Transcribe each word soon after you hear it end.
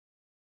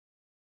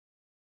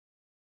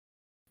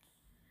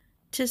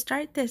To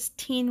start this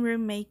teen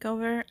room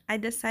makeover, I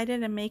decided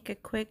to make a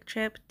quick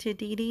trip to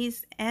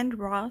Didi's and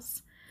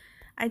Ross.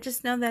 I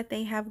just know that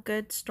they have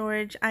good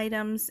storage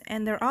items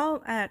and they're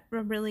all at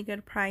a really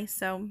good price,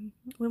 so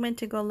we went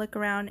to go look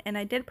around and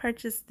I did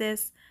purchase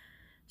this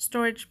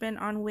storage bin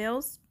on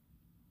wheels.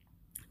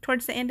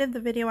 Towards the end of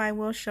the video, I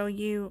will show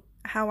you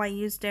how I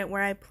used it,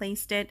 where I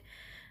placed it.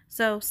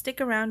 So stick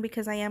around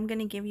because I am going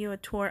to give you a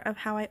tour of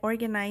how I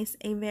organize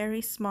a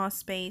very small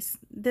space.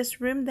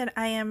 This room that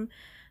I am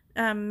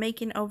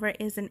making over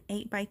is an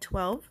 8 by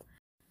 12.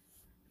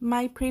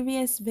 My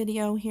previous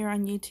video here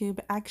on YouTube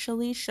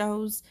actually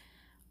shows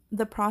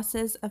the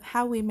process of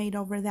how we made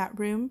over that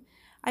room.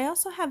 I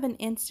also have an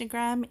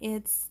Instagram,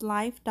 it's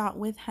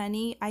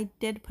life.withhoney. I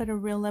did put a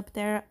reel up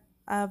there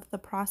of the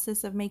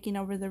process of making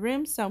over the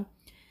room. So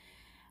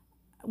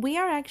we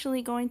are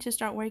actually going to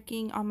start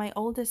working on my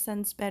oldest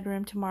son's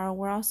bedroom tomorrow.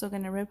 We're also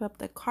going to rip up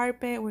the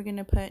carpet. We're going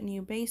to put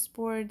new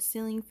baseboard,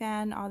 ceiling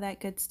fan, all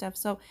that good stuff.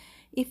 So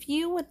if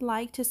you would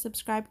like to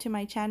subscribe to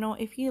my channel,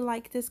 if you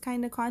like this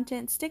kind of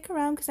content, stick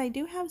around because I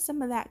do have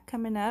some of that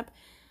coming up.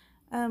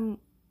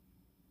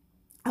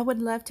 I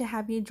would love to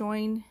have you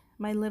join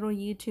my little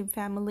YouTube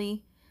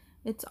family.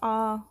 It's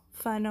all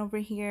fun over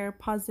here,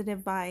 positive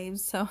vibes.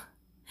 So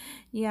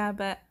yeah,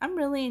 but I'm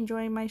really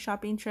enjoying my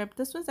shopping trip.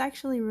 This was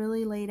actually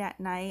really late at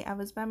night. I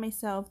was by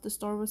myself. The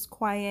store was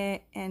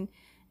quiet and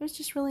it was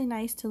just really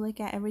nice to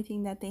look at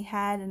everything that they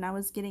had, and I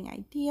was getting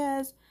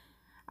ideas.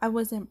 I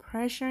wasn't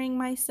pressuring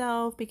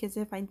myself because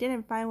if I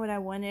didn't find what I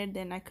wanted,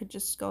 then I could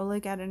just go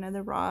look at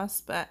another Ross,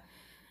 but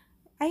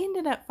I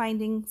ended up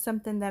finding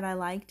something that I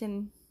liked,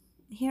 and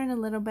here in a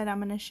little bit I'm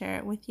going to share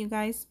it with you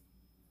guys.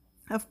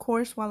 Of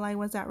course, while I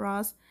was at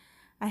Ross,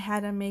 I had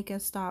to make a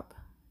stop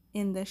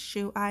in the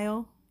shoe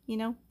aisle, you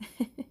know.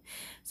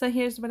 So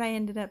here's what I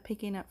ended up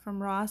picking up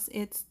from Ross.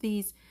 It's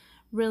these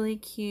really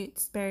cute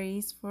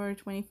Sperry's for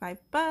 25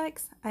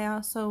 bucks. I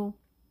also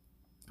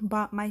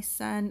bought my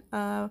son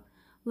a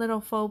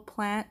little faux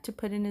plant to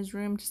put in his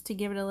room just to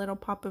give it a little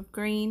pop of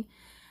green,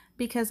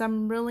 because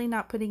I'm really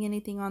not putting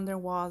anything on their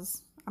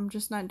walls. I'm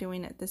just not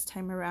doing it this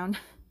time around.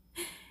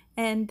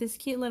 And this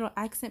cute little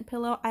accent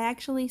pillow, I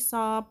actually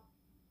saw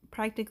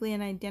practically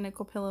an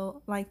identical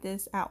pillow like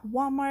this at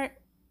Walmart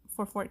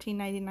for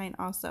 $14.99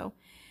 also.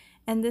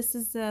 And this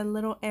is a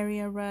little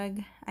area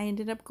rug I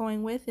ended up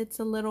going with. It's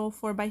a little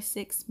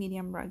 4x6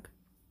 medium rug.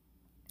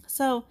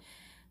 So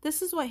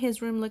this is what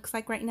his room looks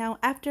like right now.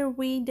 After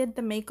we did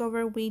the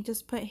makeover, we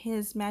just put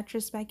his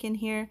mattress back in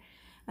here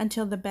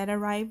until the bed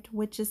arrived,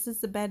 which this is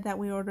the bed that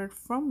we ordered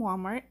from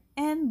Walmart,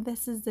 and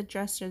this is the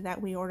dresser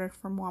that we ordered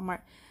from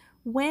Walmart.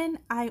 When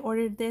I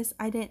ordered this,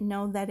 I didn't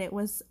know that it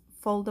was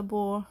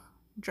foldable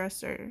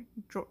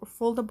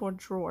foldable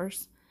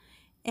drawers,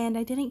 and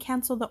I didn't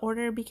cancel the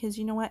order because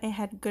you know what, it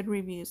had good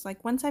reviews.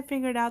 Like once I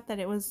figured out that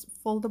it was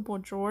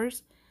foldable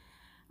drawers,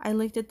 I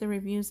looked at the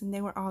reviews and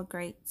they were all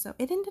great, so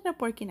it ended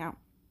up working out.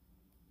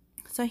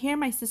 So here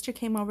my sister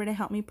came over to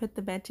help me put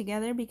the bed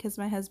together because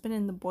my husband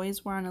and the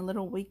boys were on a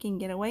little weekend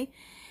getaway.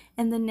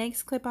 And the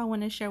next clip I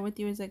want to share with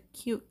you is a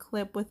cute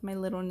clip with my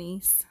little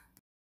niece.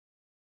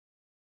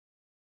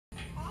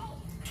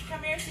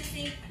 Come here,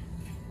 Sissy. Give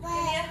me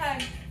a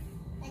hug.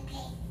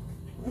 Okay.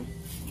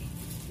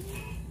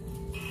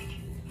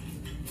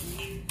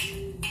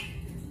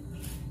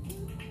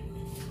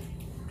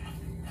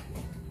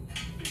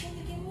 Can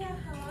you give me a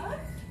hug?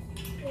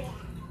 Yeah.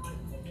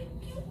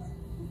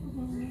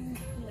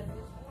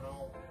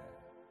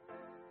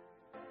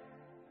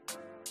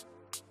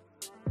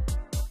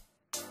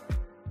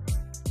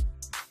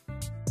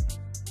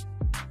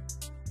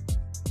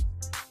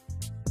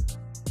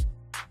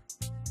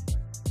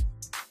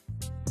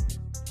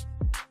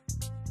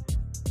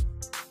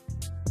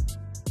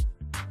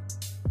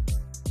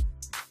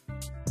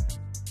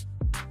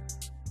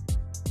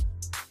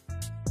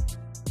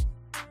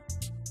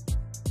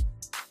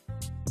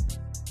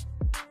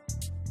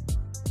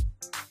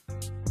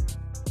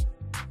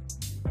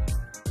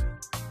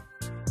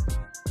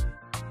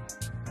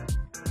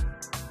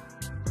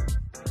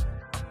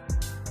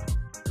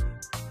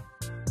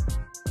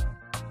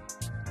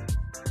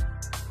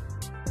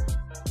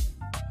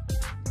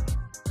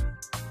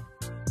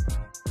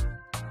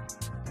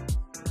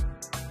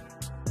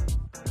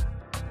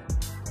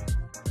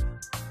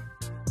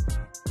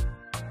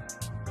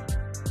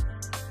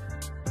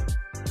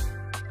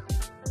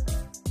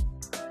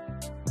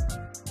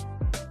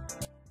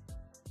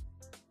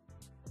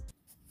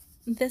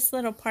 This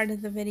little part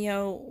of the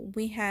video,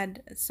 we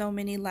had so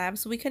many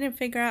labs. We couldn't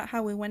figure out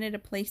how we wanted to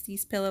place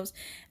these pillows.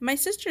 My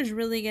sister's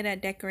really good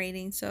at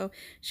decorating, so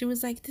she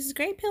was like, this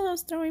great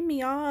pillow's throwing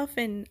me off,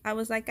 and I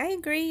was like, I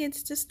agree,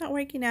 it's just not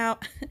working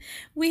out.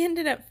 We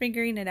ended up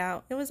figuring it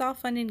out. It was all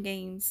fun and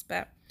games,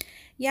 but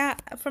yeah,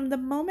 from the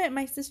moment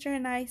my sister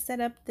and I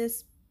set up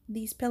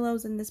these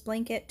pillows and this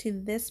blanket to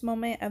this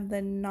moment of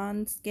the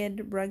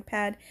non-skid rug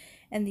pad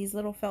and these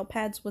little felt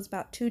pads was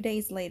about 2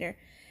 days later.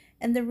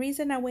 And the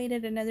reason I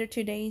waited another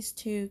 2 days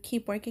to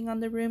keep working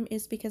on the room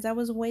is because I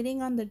was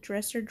waiting on the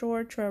dresser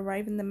drawer to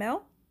arrive in the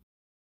mail.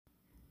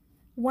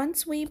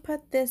 Once we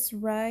put this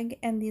rug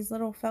and these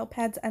little felt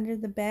pads under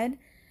the bed,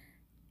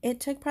 it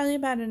took probably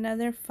about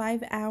another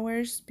 5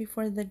 hours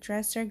before the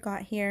dresser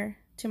got here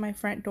to my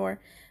front door.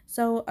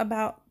 So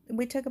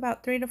we took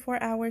about 3 to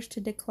 4 hours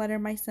to declutter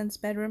my son's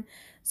bedroom.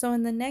 So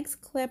in the next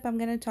clip, I'm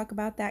going to talk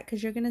about that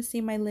because you're going to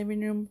see my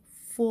living room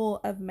full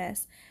of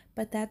mess.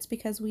 But that's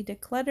because we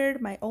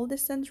decluttered my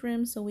oldest son's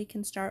room so we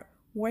can start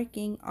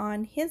working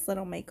on his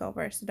little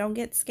makeover. So don't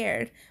get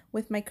scared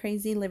with my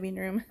crazy living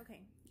room. Okay.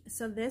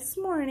 So this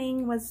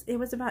morning was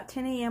about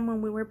 10 a.m.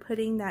 when we were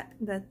putting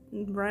the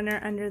runner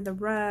under the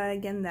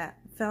rug and that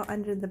fell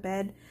under the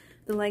bed,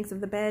 the legs of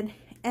the bed.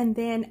 And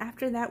then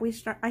after that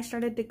I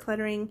started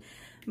decluttering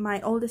my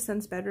oldest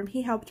son's bedroom.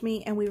 He helped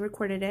me and we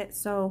recorded it,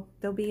 so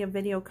there'll be a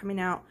video coming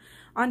out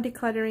on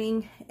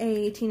decluttering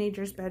a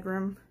teenager's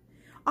bedroom.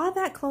 All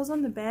that clothes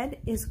on the bed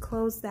is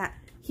clothes that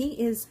he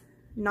is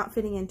not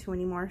fitting into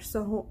anymore.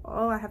 So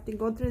I have to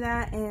go through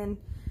that and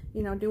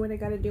do what I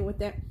gotta do with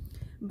it.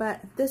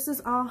 But this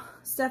is all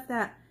stuff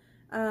that,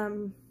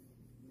 some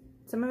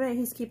of it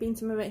he's keeping,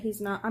 some of it he's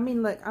not. I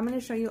mean, look, I'm going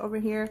to show you over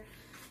here.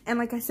 And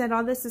like I said,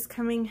 all this is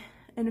coming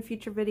in a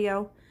future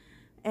video.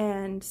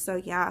 And so,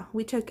 yeah,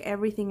 we took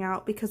everything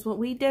out because what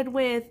we did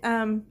with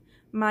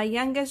my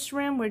youngest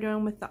room, we're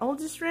doing with the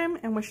oldest room.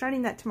 And we're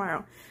starting that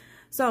tomorrow.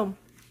 So,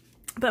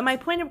 but my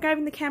point of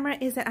grabbing the camera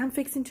is that I'm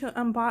fixing to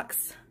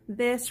unbox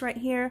this right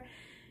here.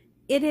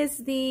 It is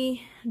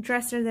the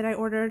dresser that I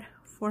ordered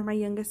for my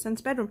youngest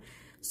son's bedroom.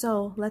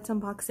 So let's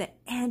unbox it.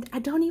 And I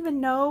don't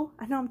even know,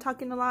 I know I'm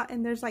talking a lot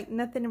and there's like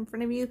nothing in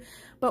front of you,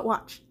 but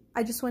watch.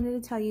 I just wanted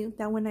to tell you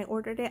that when I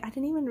ordered it, I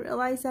didn't even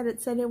realize that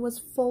it said it was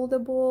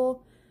foldable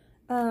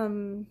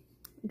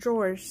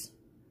drawers.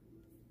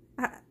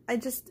 I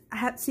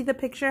had see the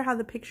picture, how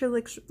the picture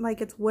looks like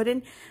it's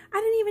wooden.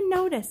 I didn't even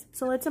notice.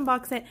 So let's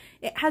unbox it.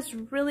 It has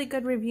really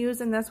good reviews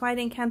and that's why I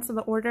didn't cancel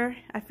the order.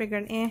 I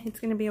figured,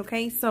 it's gonna be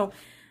okay. So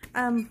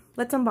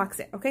let's unbox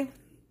it, okay?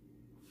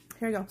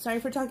 Here we go. Sorry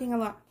for talking a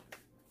lot.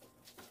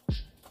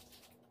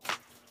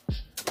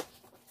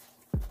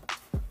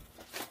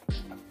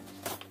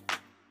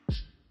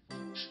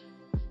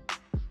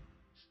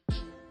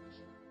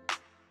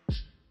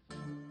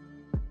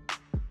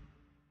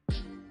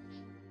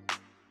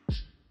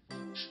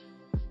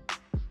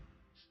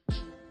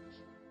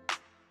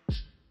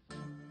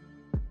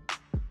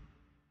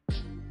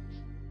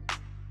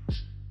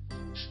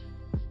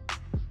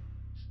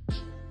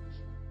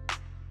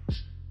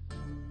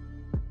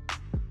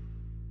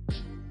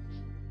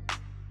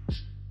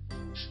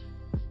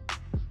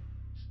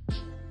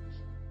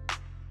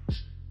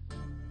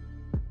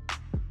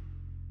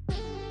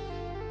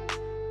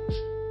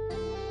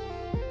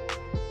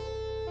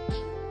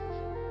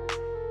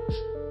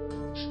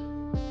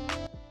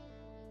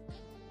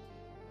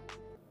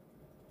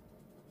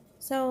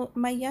 So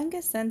my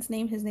youngest son's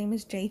name, his name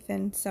is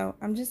Jathan. So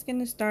I'm just going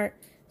to start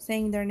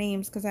saying their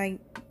names because I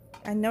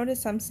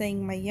notice I'm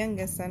saying my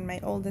youngest son, my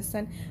oldest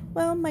son.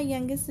 Well, my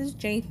youngest is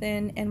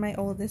Jathan and my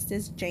oldest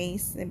is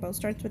Jace. They both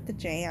starts with the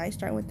J. I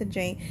start with the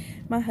J.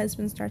 My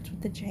husband starts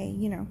with the J.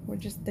 We're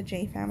just the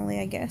J family,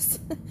 I guess.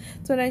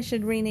 That's what I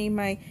should rename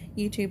my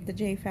YouTube, the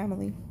J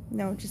family.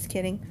 No, just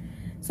kidding.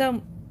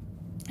 So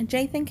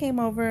Jathan came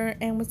over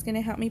and was going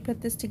to help me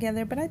put this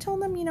together, but I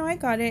told him, I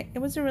got it. It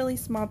was a really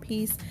small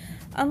piece.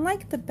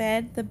 Unlike the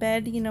bed,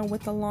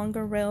 with the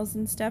longer rails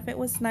and stuff, it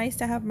was nice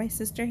to have my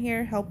sister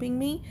here helping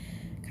me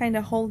kind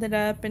of hold it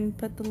up and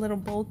put the little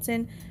bolts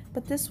in.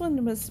 But this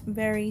one was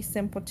very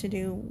simple to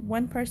do.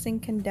 One person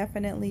can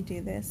definitely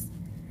do this.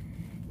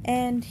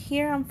 And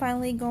here I'm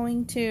finally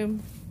going to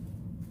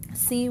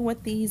see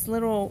what these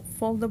little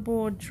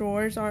foldable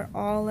drawers are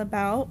all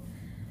about.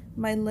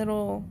 My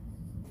little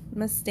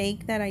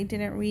mistake that I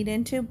didn't read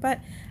into, but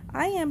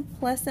I am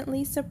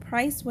pleasantly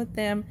surprised with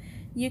them.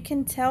 You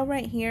can tell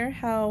right here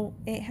how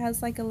it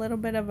has like a little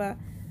bit of a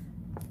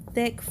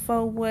thick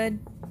faux wood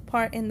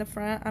part in the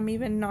front. I'm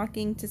even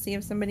knocking to see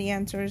if somebody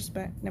answers,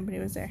 but nobody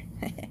was there.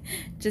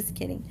 Just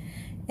kidding.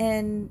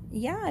 And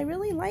yeah, I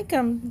really like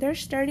them. They're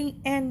sturdy,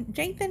 and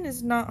Jathan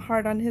is not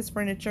hard on his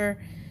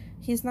furniture.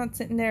 He's not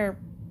sitting there,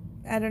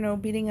 I don't know,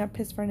 beating up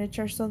his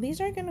furniture. So these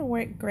are going to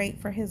work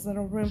great for his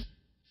little room.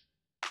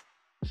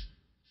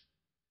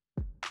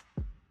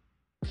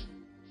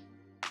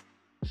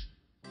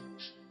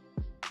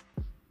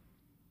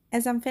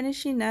 As I'm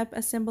finishing up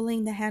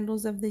assembling the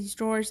handles of these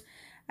drawers,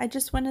 I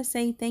just want to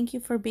say thank you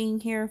for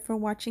being here, for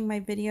watching my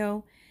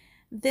video.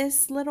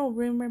 This little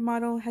room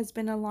remodel has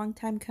been a long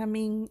time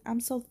coming. I'm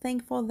so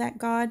thankful that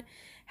God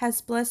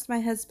has blessed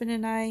my husband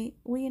and I,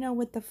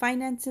 with the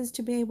finances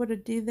to be able to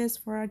do this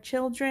for our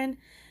children,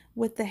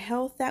 with the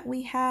health that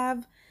we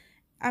have.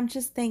 I'm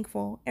just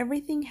thankful.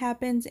 Everything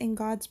happens in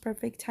God's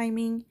perfect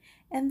timing,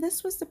 and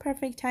this was the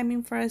perfect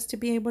timing for us to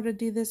be able to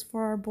do this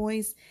for our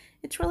boys.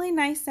 It's really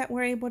nice that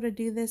we're able to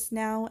do this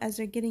now as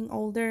they're getting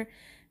older.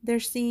 They're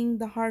seeing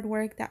the hard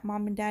work that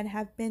mom and dad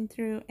have been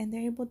through, and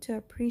they're able to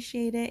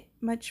appreciate it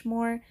much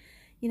more.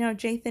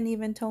 Jathan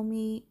even told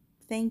me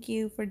thank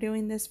you for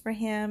doing this for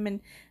him, and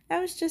that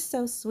was just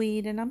so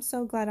sweet, and I'm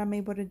so glad I'm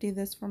able to do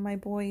this for my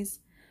boys.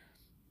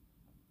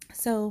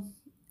 So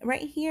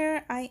right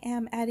here, I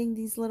am adding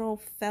these little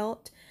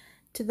felt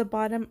to the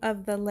bottom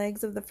of the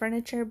legs of the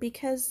furniture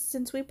because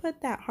since we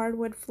put that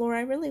hardwood floor,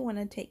 I really want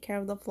to take care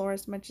of the floor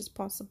as much as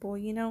possible.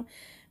 You know,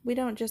 we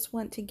don't just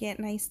want to get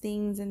nice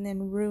things and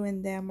then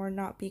ruin them or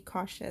not be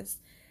cautious.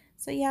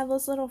 So yeah,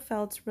 those little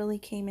felts really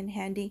came in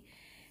handy.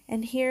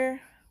 And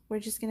here, we're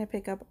just going to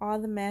pick up all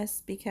the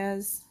mess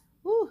because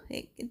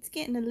it's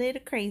getting a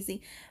little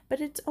crazy. But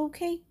it's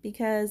okay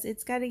because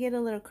it's got to get a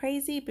little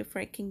crazy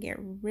before it can get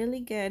really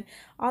good.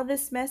 All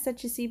this mess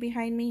that you see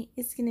behind me,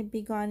 it's going to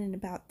be gone in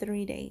about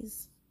 3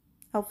 days.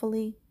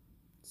 Hopefully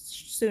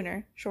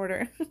sooner,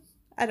 shorter.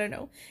 I don't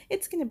know.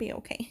 It's going to be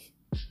okay.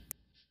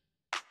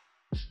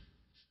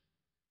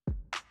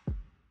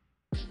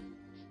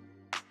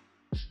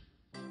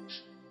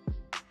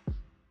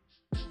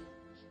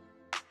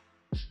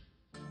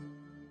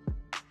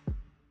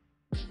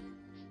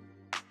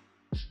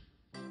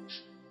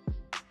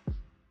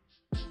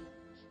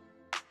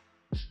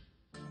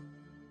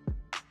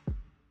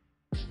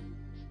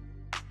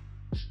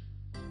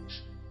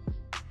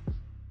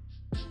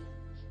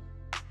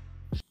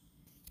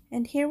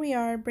 And here we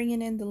are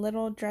bringing in the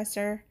little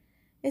dresser.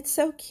 It's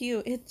so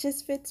cute. It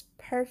just fits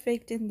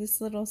perfect in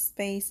this little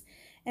space.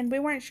 And we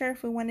weren't sure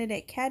if we wanted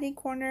it catty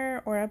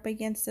corner or up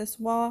against this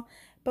wall,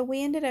 but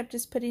we ended up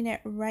just putting it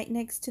right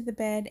next to the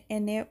bed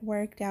and it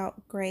worked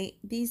out great.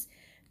 These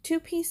two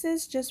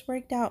pieces just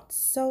worked out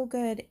so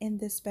good in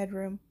this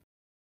bedroom.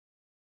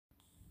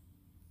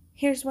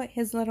 Here's what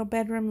his little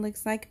bedroom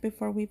looks like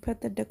before we put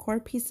the decor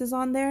pieces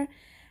on there.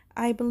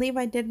 I believe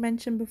I did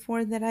mention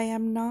before that I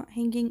am not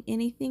hanging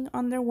anything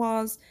on their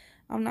walls.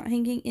 I'm not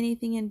hanging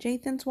anything in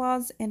Jathan's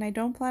walls, and I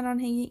don't plan on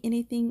hanging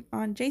anything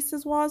on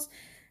Jace's walls.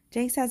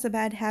 Jace has a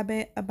bad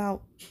habit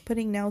about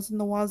putting nails in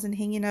the walls and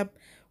hanging up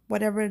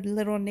whatever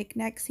little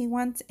knickknacks he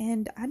wants,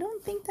 and I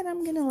don't think that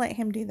I'm going to let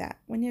him do that.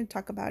 We need to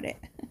talk about it.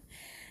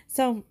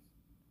 So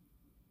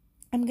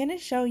I'm going to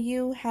show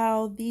you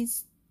how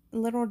these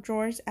little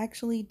drawers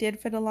actually did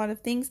fit a lot of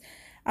things.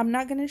 I'm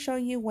not going to show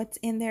you what's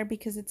in there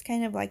because it's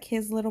kind of like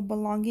his little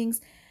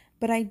belongings,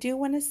 but I do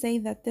want to say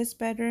that this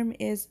bedroom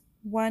is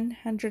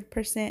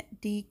 100%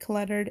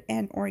 decluttered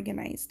and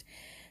organized.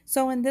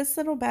 So in this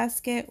little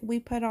basket,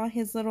 we put all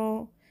his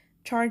little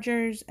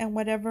chargers and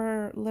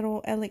whatever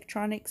little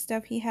electronic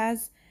stuff he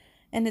has,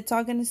 and it's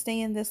all going to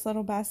stay in this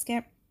little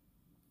basket,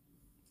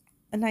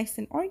 nice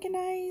and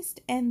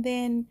organized. And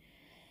then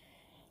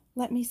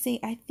let me see.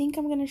 I think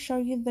I'm going to show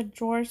you the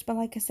drawers, but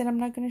like I said, I'm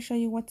not going to show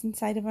you what's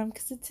inside of them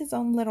because it's his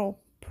own little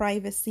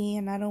privacy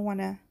and I don't want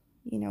to,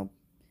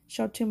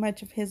 show too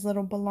much of his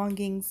little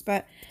belongings.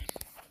 But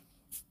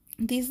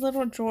these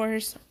little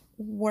drawers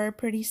were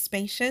pretty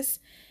spacious.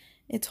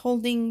 It's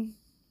holding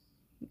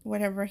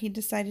whatever he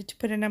decided to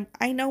put in them.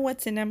 I know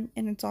what's in them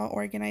and it's all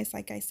organized,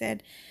 like I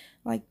said,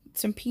 like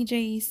some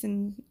PJs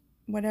and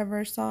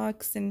whatever,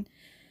 socks, and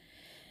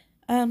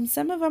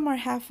some of them are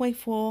halfway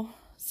full.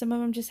 Some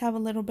of them just have a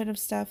little bit of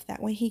stuff. That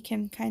way he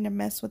can kind of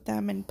mess with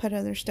them and put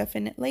other stuff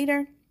in it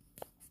later.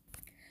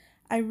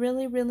 I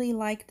really, really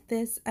liked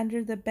this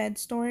under the bed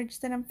storage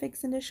that I'm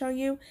fixing to show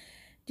you.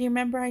 Do you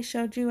remember I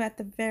showed you at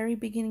the very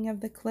beginning of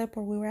the clip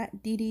where we were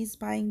at Dee Dee's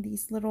buying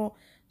these little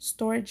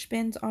storage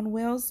bins on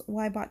wheels?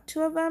 Well, I bought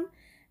 2 of them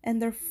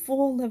and they're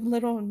full of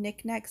little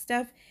knickknack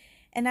stuff.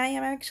 And I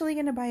am actually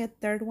going to buy a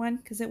 3rd one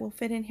because it will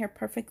fit in here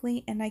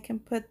perfectly and I can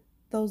put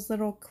those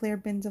little clear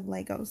bins of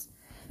Legos.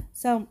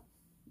 So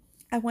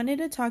I wanted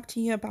to talk to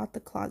you about the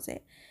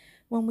closet.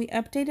 When we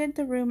updated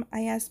the room,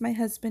 I asked my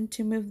husband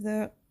to move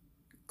the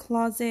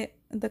closet,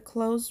 the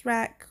clothes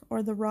rack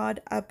or the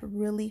rod up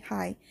really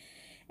high.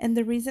 And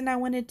the reason I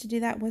wanted to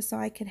do that was so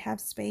I could have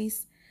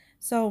space.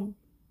 So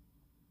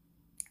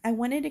I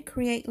wanted to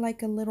create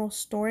like a little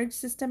storage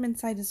system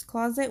inside his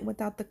closet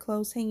without the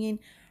clothes hanging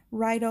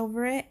right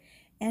over it.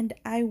 And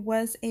I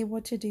was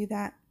able to do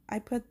that. I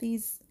put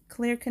these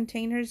clear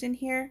containers in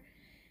here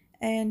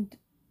and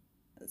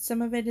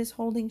some of it is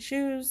holding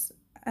shoes.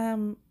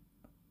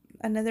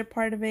 Another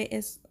part of it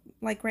is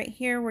like right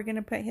here, we're going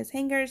to put his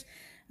hangers.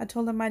 I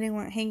told him I didn't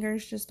want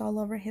hangers just all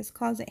over his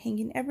closet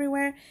hanging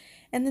everywhere.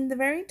 And then the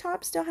very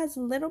top still has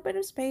a little bit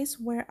of space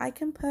where I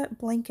can put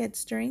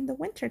blankets during the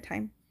winter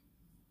time.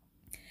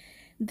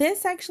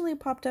 This actually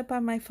popped up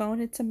on my phone.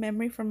 It's a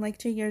memory from like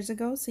 2 years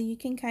ago, so you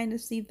can kind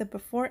of see the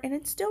before, and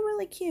it's still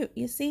really cute,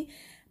 you see?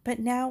 But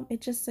now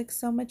it just looks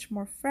so much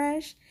more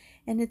fresh,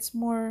 and it's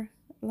more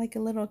like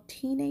a little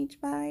teenage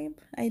vibe.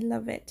 I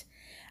love it.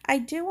 I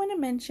do want to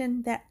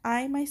mention that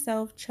I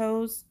myself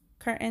chose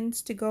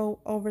curtains to go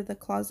over the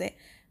closet.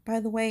 By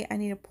the way, I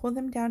need to pull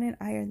them down and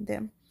iron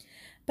them.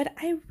 But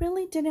I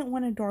really didn't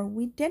want a door.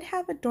 We did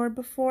have a door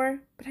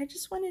before, but I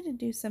just wanted to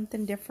do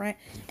something different.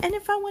 And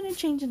if I want to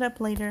change it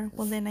up later,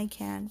 well then I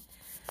can.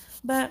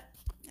 But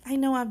I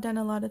know I've done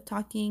a lot of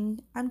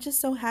talking. I'm just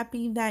so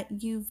happy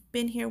that you've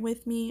been here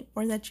with me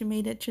or that you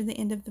made it to the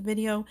end of the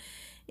video.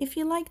 If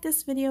you like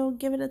this video,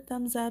 give it a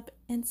thumbs up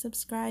and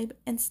subscribe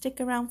and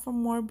stick around for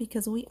more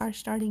because we are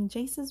starting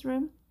Jace's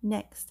room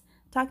next.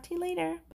 Talk to you later.